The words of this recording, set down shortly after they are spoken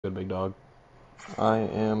Good big dog. I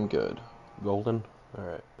am good. Golden?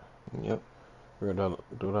 Alright. Yep. We're gonna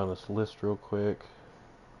do it on this list real quick.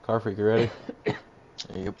 Carfreak, you ready?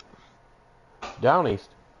 Yep. Down east.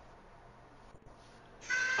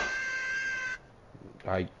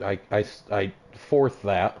 I fourth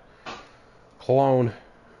that. Cologne.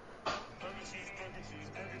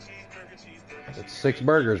 It's 6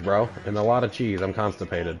 burgers, bro, and a lot of cheese. I'm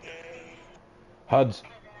constipated. Huds.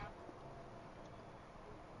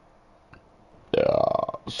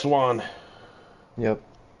 Swan. Yep.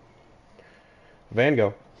 Van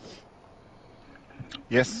Gogh.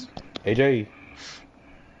 Yes. AJ.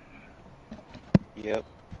 Yep.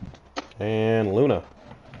 And Luna.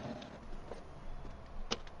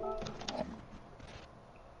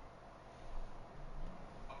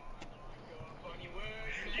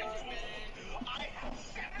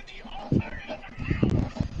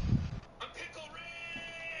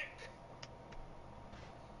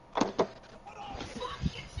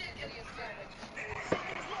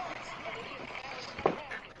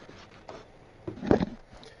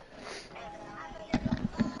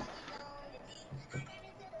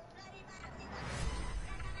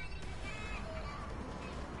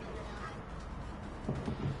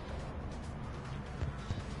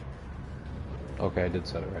 Okay, I did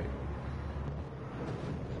set it right.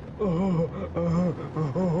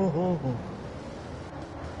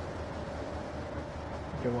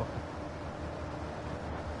 You're welcome.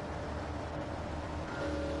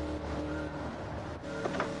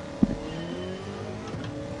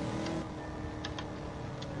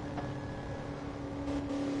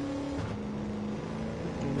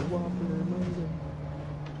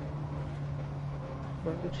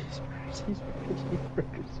 Burger cheese.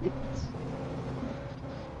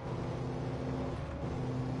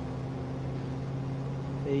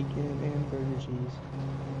 Bacon and burger cheese.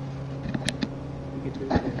 We could do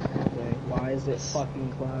it all day. Why is it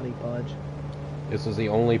fucking cloudy, Pudge? This is the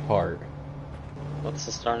only part. What's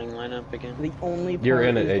the starting lineup again? The only part You're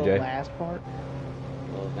in it, is AJ. the last part?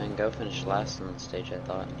 Well, Van Gogh finished last on the stage, I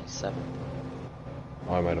thought, and he's 7th.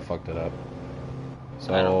 Oh, I might have fucked it up.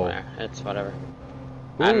 So, I don't care. It's whatever.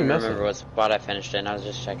 who I are we don't missing? remember what spot I finished in. I was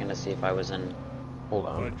just checking to see if I was in. Hold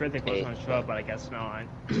Well, on. Drithik was going to show up, but I guess not.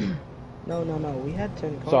 No, we had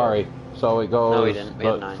 10 cars. Sorry. So it goes. No, we didn't. We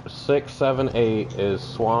had 9. 6, 7, 8 is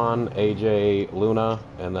Swan, AJ, Luna,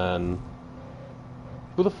 and then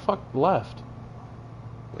who the fuck left?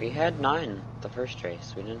 We had 9 the first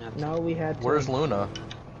race. We didn't have 10. No, we had 10. Where's Luna?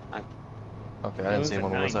 I Okay, I didn't see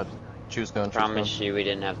one. What was that? Choose gun. promise you we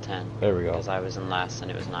didn't have 10. There we go. Because I was in last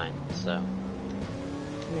and it was 9, so.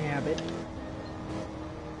 Nabbit.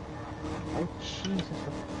 Oh, Jesus.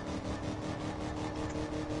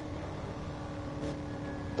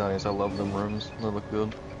 Nice. I love them rooms. They look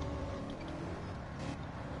good.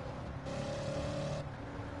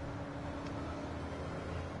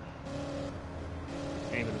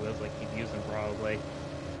 Anybody was like keep using probably.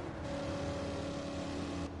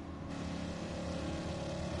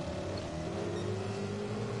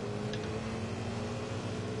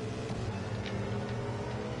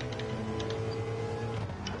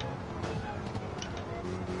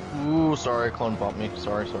 Ooh, sorry, clone bumped me.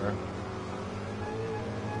 Sorry.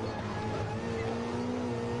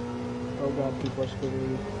 Oh god, people are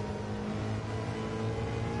squiggly.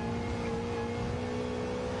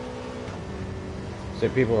 Say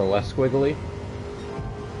people are less squiggly.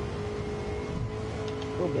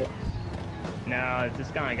 A little bit. No, it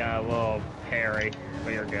just kind of got a little hairy,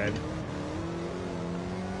 but you're good.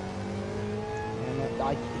 And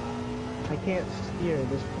I can't steer.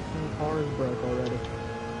 This fucking car is broke already.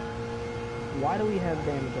 Why do we have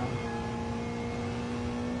damage on?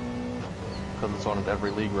 Because it's on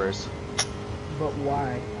every league race. But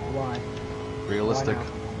why? Why? Realistic. Why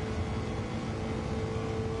now?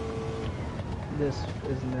 This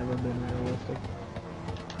has never been realistic.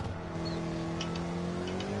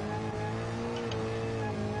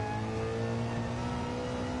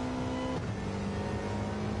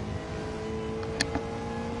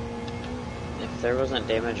 If there wasn't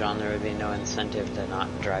damage on, there would be no incentive to not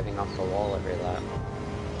driving off the wall every lap.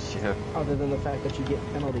 Yeah. Other than the fact that you get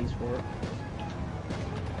penalties for it.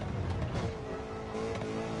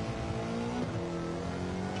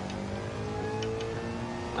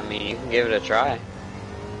 I mean, you can give it a try.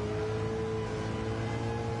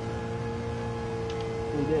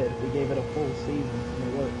 We did. We gave it a full season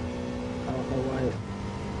and it worked. I don't know why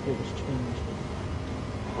it was changed.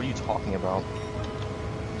 What are you talking about?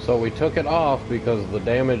 So we took it off because the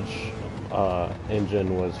damage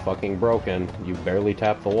engine was fucking broken. You barely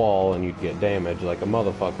tap the wall and you'd get damaged like a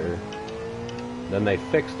motherfucker. Then they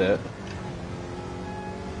fixed it.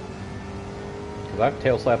 Because I've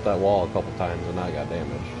tail slapped that wall a couple times and I got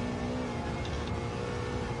damaged.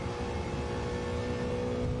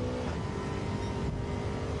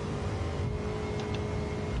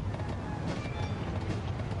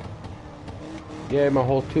 Yay, my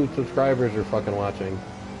whole 2 subscribers are fucking watching.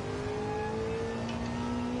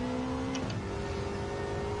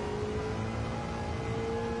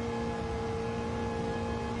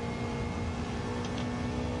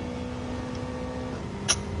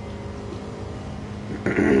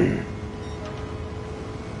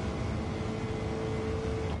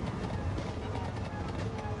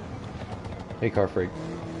 Hey, car freak.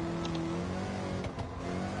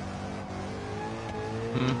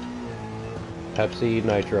 Pepsi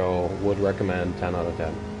Nitro, would recommend, 10 out of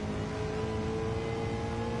 10.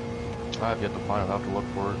 I have yet to find it. I have to look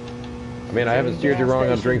for it. I mean, I haven't steered you wrong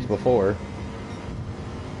on drinks before.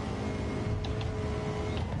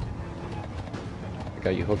 I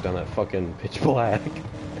got you hooked on that fucking pitch black.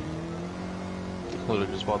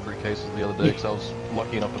 Literally just bought 3 cases the other day because I was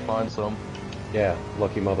lucky enough to find some. Yeah,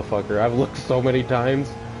 lucky motherfucker. I've looked so many times.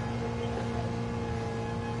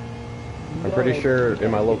 I'm pretty sure in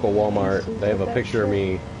my local Walmart, they have a picture of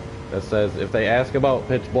me that says, if they ask about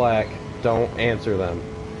pitch black, don't answer them.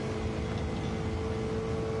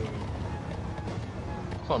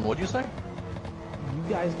 Son, what'd you say? You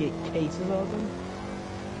guys get cases of them?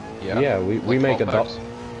 Yeah, we Like make 12 adult,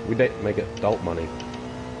 packs. make adult money.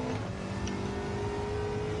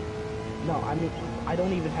 No, I mean, I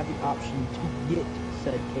don't even have the option to get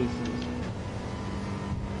said cases.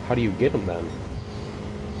 How do you get them then?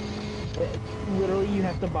 Literally, you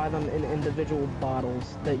have to buy them in individual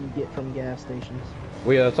bottles that you get from gas stations.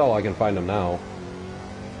 Well, yeah, that's all I can find them now.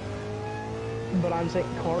 But I'm saying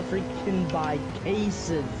Car Freak can buy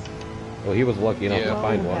cases. Well, he was lucky enough to Yeah.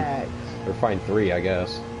 find one. Packs. Or find 3, I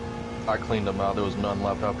guess. I cleaned them out. There was none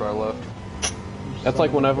left after I left. That's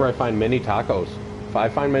like whenever I find mini tacos. If I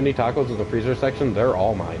find mini tacos in the freezer section, they're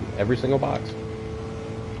all mine. Every single box.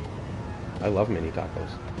 I love mini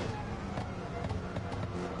tacos.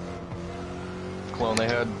 Clone, they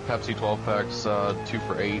had Pepsi 12 packs, 2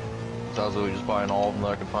 for $8. So I was really just buying all of them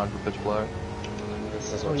that I could find for pitch black.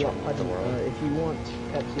 This is Oh what's yeah, wrong with the world. if you want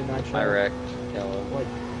Pepsi Nitro, I wrecked yellow. like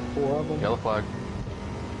 4 of them, Yellow flag.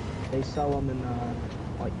 they sell them in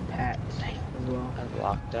like packs as well. I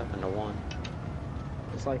locked up into one.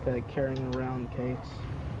 It's like a carrying around case,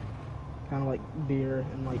 kind of like beer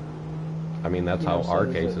and like. I mean, that's You how know, our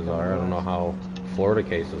sodas that cases come are. I don't know in how Florida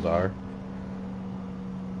cases are.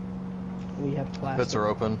 We have plastic. Pits are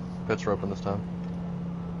open. Pits are open this time.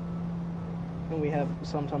 And we have,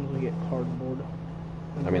 sometimes we get cardboard.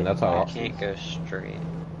 I mean, that's how I can't go straight.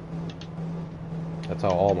 that's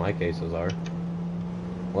how all my cases are.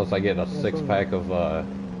 Unless I get a 6-pack of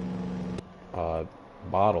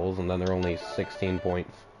bottles, and then they're only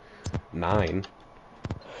 16.9.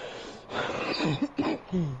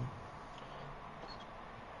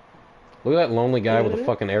 Look at that lonely guy with a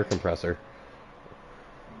fucking air compressor.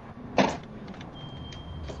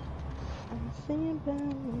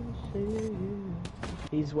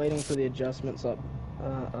 He's waiting for the adjustments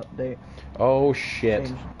update. Oh shit.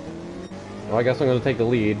 Change. Well, I guess I'm gonna take the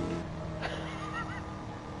lead.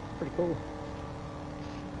 Pretty cool.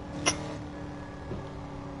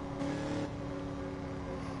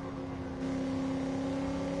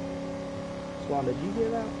 Swan, did you hear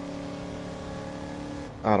that?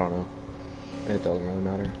 I don't know. It doesn't really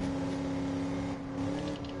matter.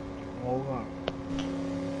 Hold on.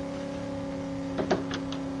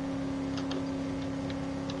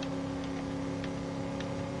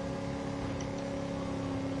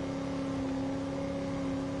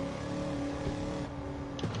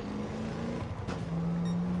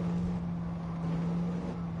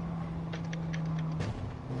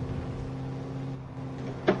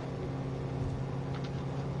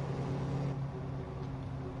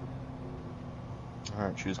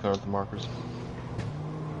 Alright, choose color with the markers.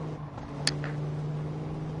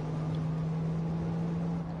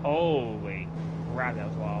 Holy crap, that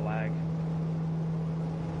was a lot of lag.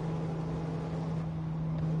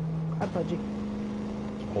 Hi, Pudgy.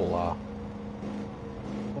 Hola.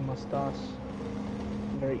 ¿Cómo estás?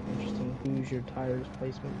 Very interesting. Who's your tires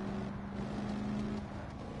placement?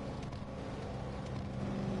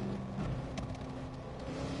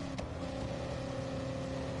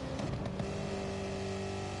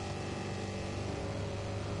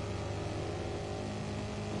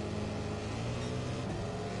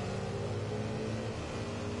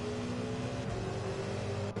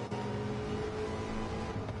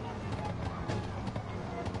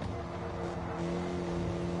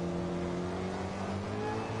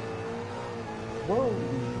 Whoa,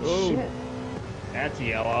 Oh. shit. That's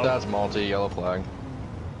yellow. That's multi, yellow flag.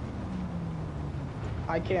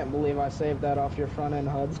 I can't believe I saved that off your front end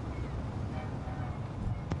HUDs.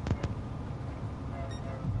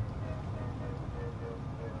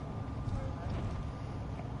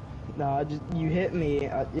 No, you hit me.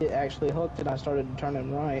 It actually hooked and I started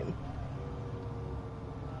turning right.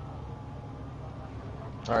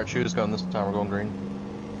 Alright, choose gun this time, we're going green.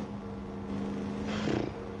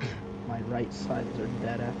 My right sides are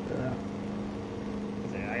dead after that.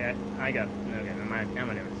 I got okay. My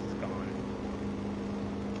ammunition is gone.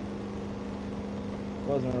 It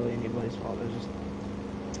wasn't really anybody's fault. It was just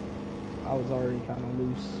I was already kind of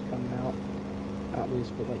loose coming out. Not loose,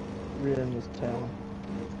 but like rear end was tailing.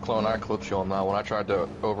 Clone, I clipped you on that one. I tried to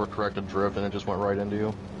overcorrect a drift and it just went right into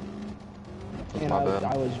you. That's And my bad.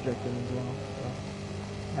 I was drifting as well. So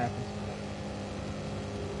it happens.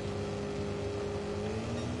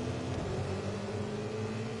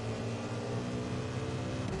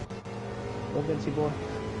 Go Vinci boy.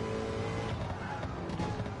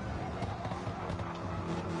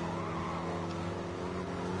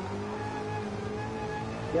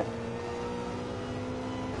 Yep.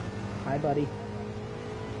 Hi, buddy.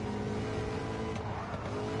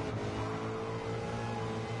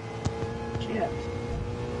 Shit.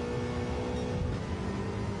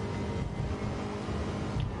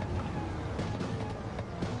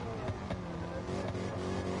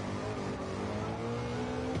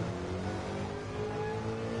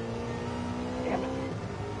 Damn it.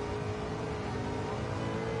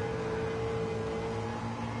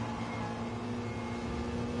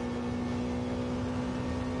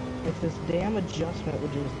 If this damn adjustment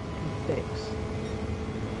would just be fixed.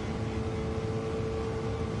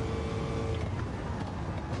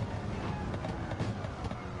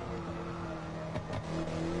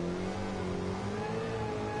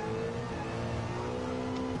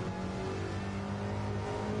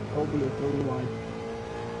 It'll be a 3 line.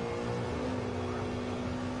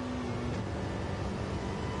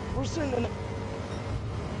 We're sending it.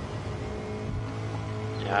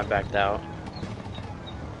 Yeah, I backed out.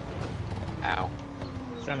 Ow.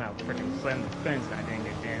 Somehow freaking slammed the fence and I didn't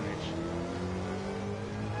get damaged.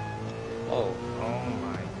 Oh. Oh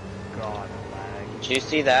my god, lag. Did you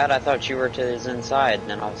see that? I thought you were to his inside, and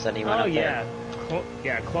then all of a sudden he went Oh up yeah. there.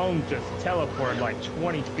 Yeah, Clone just teleported like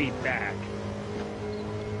 20 feet back.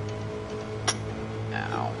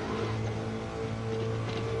 Ow.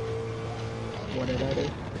 What did I do?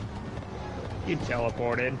 You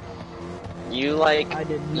teleported. You like I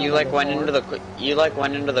did you none like of went it, into Mark. the you like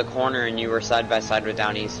went into the corner and you were side by side with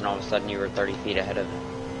Down East, and all of a sudden you were 30 feet ahead of him.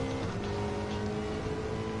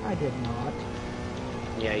 I did not.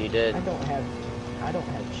 Yeah, you did. I don't have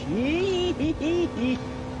cheese.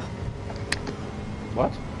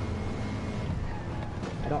 What?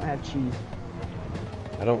 I don't have cheese.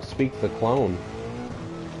 I don't speak the clone.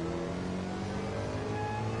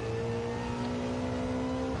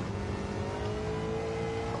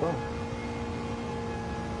 Clone.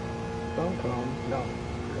 Clone. No.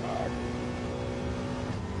 God.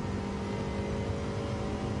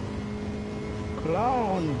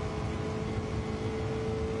 Clone.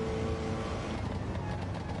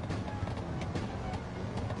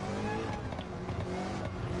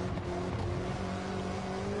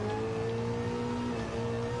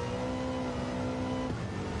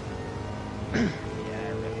 Yeah, I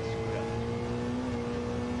really screwed up.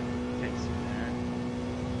 Fixing that.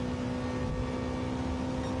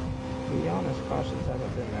 To be honest, cautions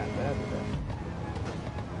haven't been that bad today.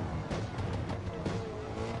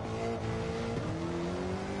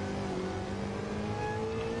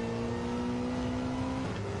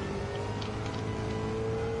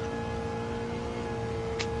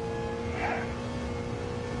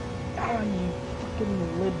 Ah, you fucking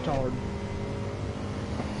libtard.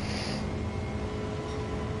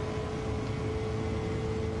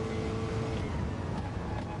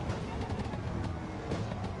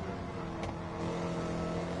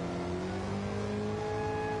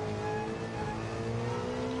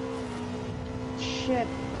 Shit,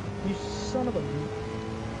 you son of a... You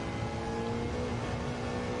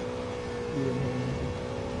didn't hear anything.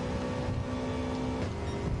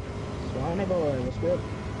 Swiney boy, what's good?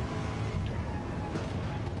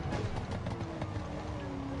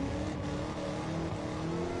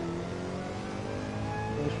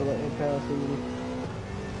 Thanks for letting me pass, Edie.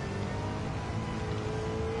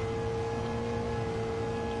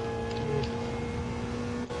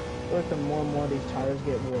 I feel like the more and more these tires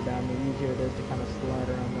get wore down, the easier it is to kind of slide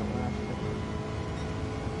around that last bit.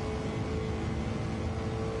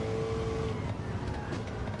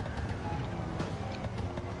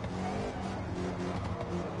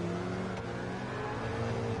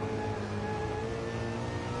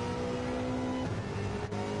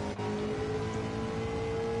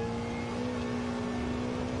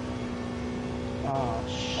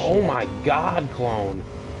 Oh my god, clone.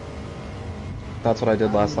 That's what I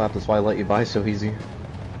did last lap. That's why I let you by so easy.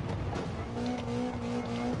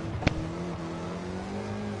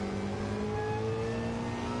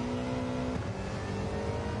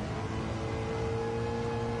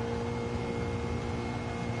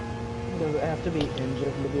 Does it have to be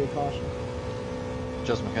engine to be a caution?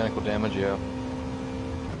 Just mechanical damage, yeah.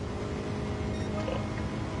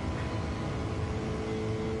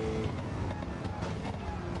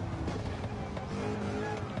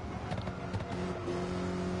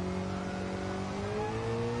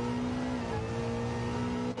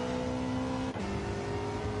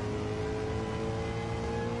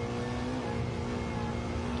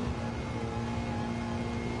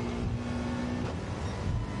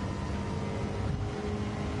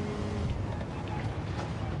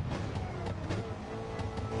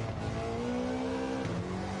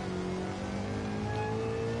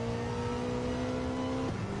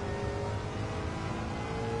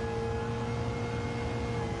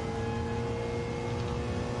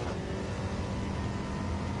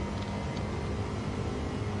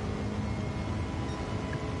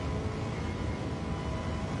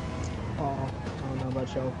 Oh, I don't know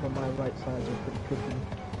about y'all, but my right sides are pretty cooking.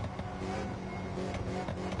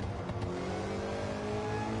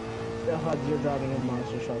 The HUDs, you're driving a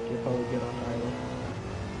monster truck, you're probably good on Tyler.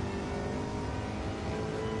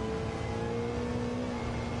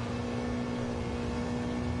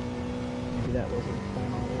 Maybe that wasn't the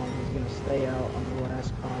plan all along. He's gonna stay out on the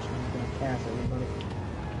last caution, he's gonna pass everybody.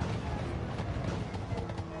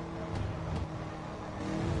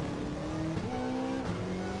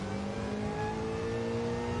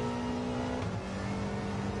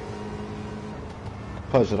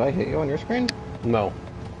 Pudge, did I hit you on your screen? No.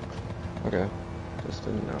 Okay. Just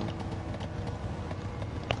didn't know.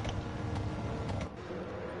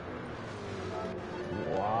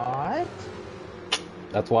 What?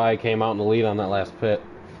 That's why I came out in the lead on that last pit.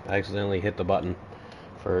 I accidentally hit the button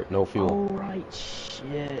for no fuel. Oh, right,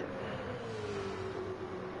 shit.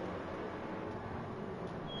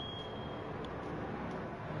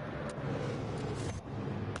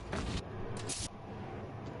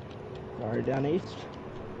 Sorry, down east.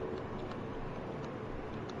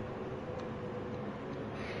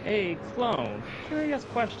 Hey, clone. Curious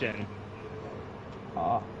question.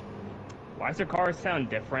 Why does your car sound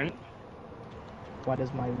different? Why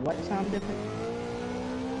does my what sound different?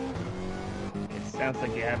 It sounds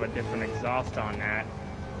like you have a different exhaust on that.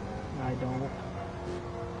 I don't.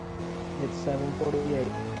 It's 748.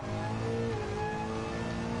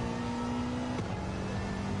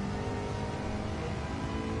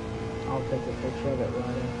 I'll take a picture of it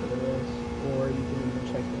right after the race, or you can even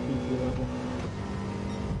check the PP level.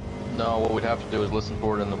 No, what we'd have to do is listen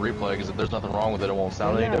for it in the replay, because if there's nothing wrong with it, it won't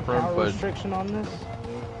sound Isn't any there a different, power but... restriction on this?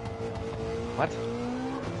 What? It's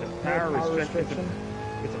a No power power restriction.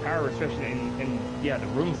 It's a power restriction in yeah, the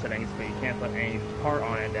room settings, but you can't put any part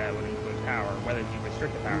on it that would include power, whether you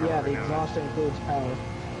restrict the power Yeah, or the not. exhaust includes power.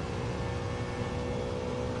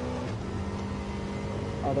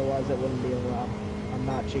 Otherwise it wouldn't be allowed. I'm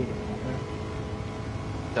not cheating. Okay?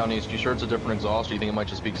 Down east, you sure it's a different exhaust, or do you think it might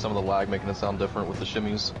just be some of the lag making it sound different with the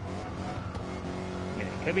shimmies? I mean,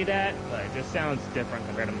 it could be that, but it just sounds different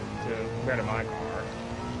compared to my car.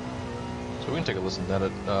 So we can take a listen at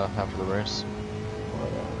it after the race.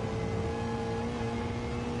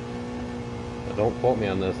 But don't quote me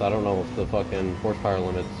on this. I don't know if the fucking horsepower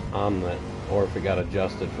limit's on that, or if it got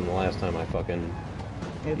adjusted from the last time I fucking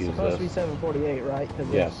It's used supposed to be this. 748, right? Because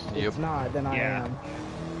Yes. if it's not, then I Yeah. am.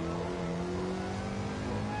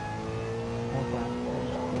 Okay.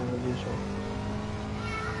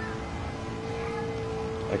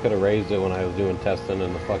 I could have raised it when I was doing testing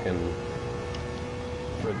in the fucking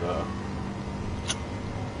for the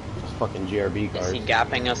just fucking GRB Is cars. he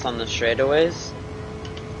gapping us on the straightaways?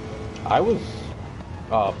 I was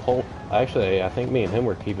actually I think me and him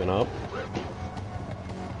were keeping up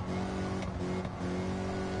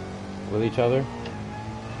with each other.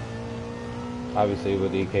 Obviously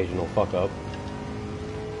with the occasional fuck up.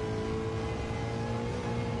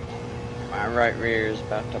 My right rear is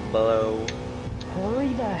about to blow. Hurry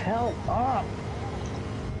the hell up!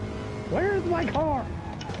 Where's my car?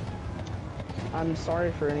 I'm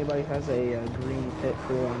sorry for anybody who has a green pit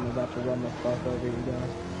crew. I'm about to run the fuck over you guys.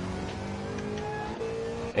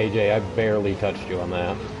 AJ, I barely touched you on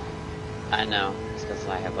that. I know, it's because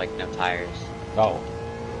I have like no tires. Oh.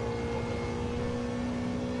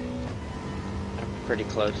 I'm pretty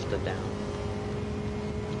close to down.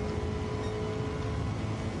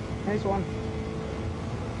 Nice one.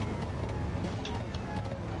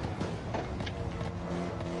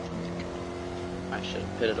 My should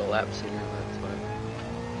have pitted a lap sooner, that's why.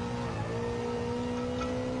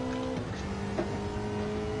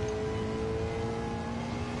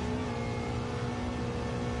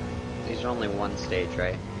 These are only one stage,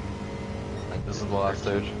 right? Like This is the last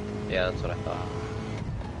stage. Yeah, that's what I thought.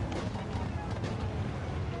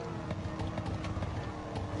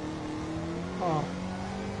 Oh,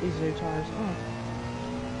 these new tires. Oh.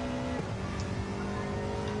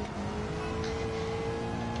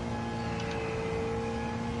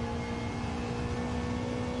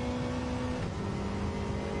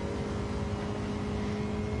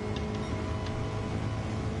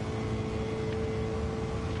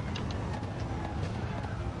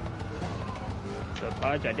 So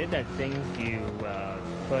Pudge, I did that thing you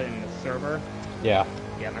put in the server. Yeah.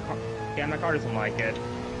 Yeah, my car doesn't like it.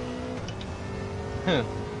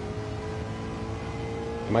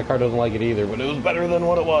 My car doesn't like it either, but it was better than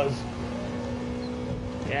what it was.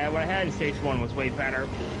 Yeah, what I had in stage 1 was way better.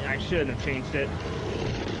 I shouldn't have changed it.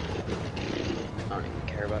 I don't even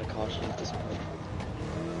care about a caution at this point.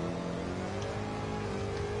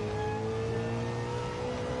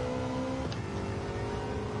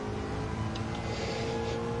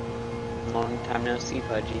 Long time no see,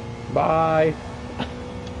 Pudgy. Bye.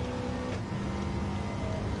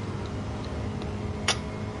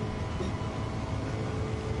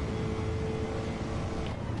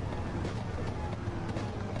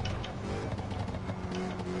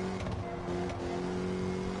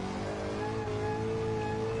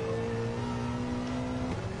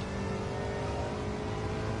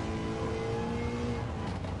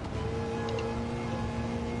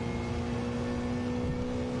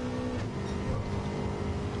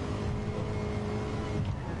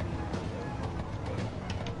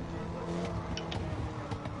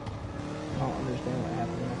 I don't understand what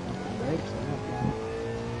happened when I pumped the brakes. I'm not down.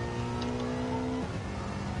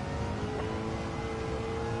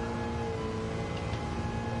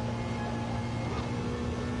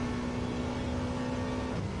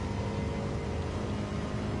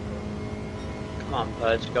 Come on,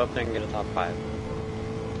 Pudge, go up there and get a top 5.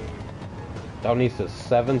 Downey's is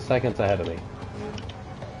 7 seconds ahead of me.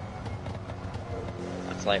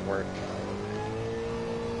 That's light work.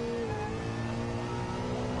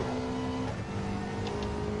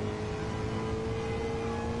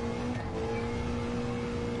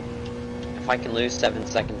 If I can lose 7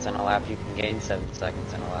 seconds in a lap, you can gain 7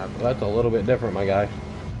 seconds in a lap. Well, that's a little bit different, my guy.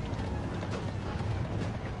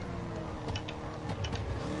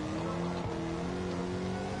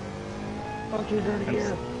 Fuck your dirty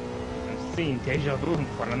gear. I'm seeing deja vu in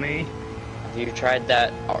front of me. Have you tried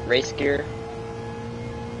that race gear?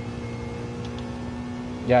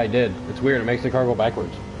 Yeah, I did. It's weird. It makes the car go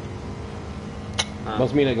backwards.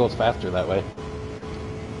 Must mean it goes faster that way.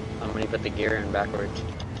 I'm gonna put the gear in backwards.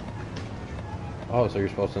 Oh, so you're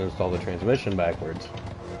supposed to install the transmission backwards.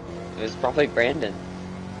 It was probably Brandon.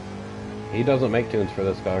 He doesn't make tunes for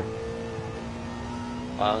this car.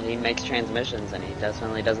 Well, he makes transmissions and he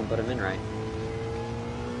definitely doesn't put them in right.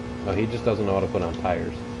 No, he just doesn't know how to put on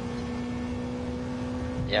tires.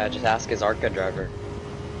 Yeah, just ask his ARCA driver.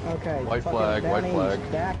 Okay. White fucking flag, white Danny,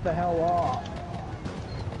 flag. Back the hell off.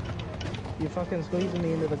 You fucking squeezing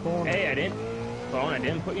me into the corner. Hey, I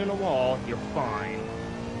didn't put you in a wall. You're fine.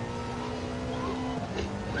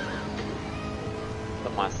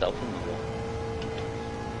 Put myself in the wall.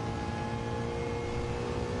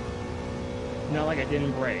 Not like I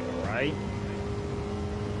didn't brake, alright?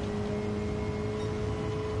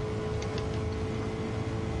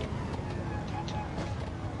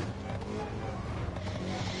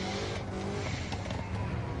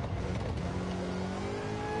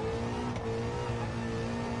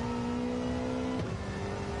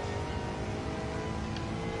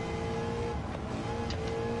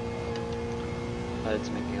 Bud's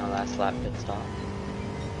making a last lap pit stop.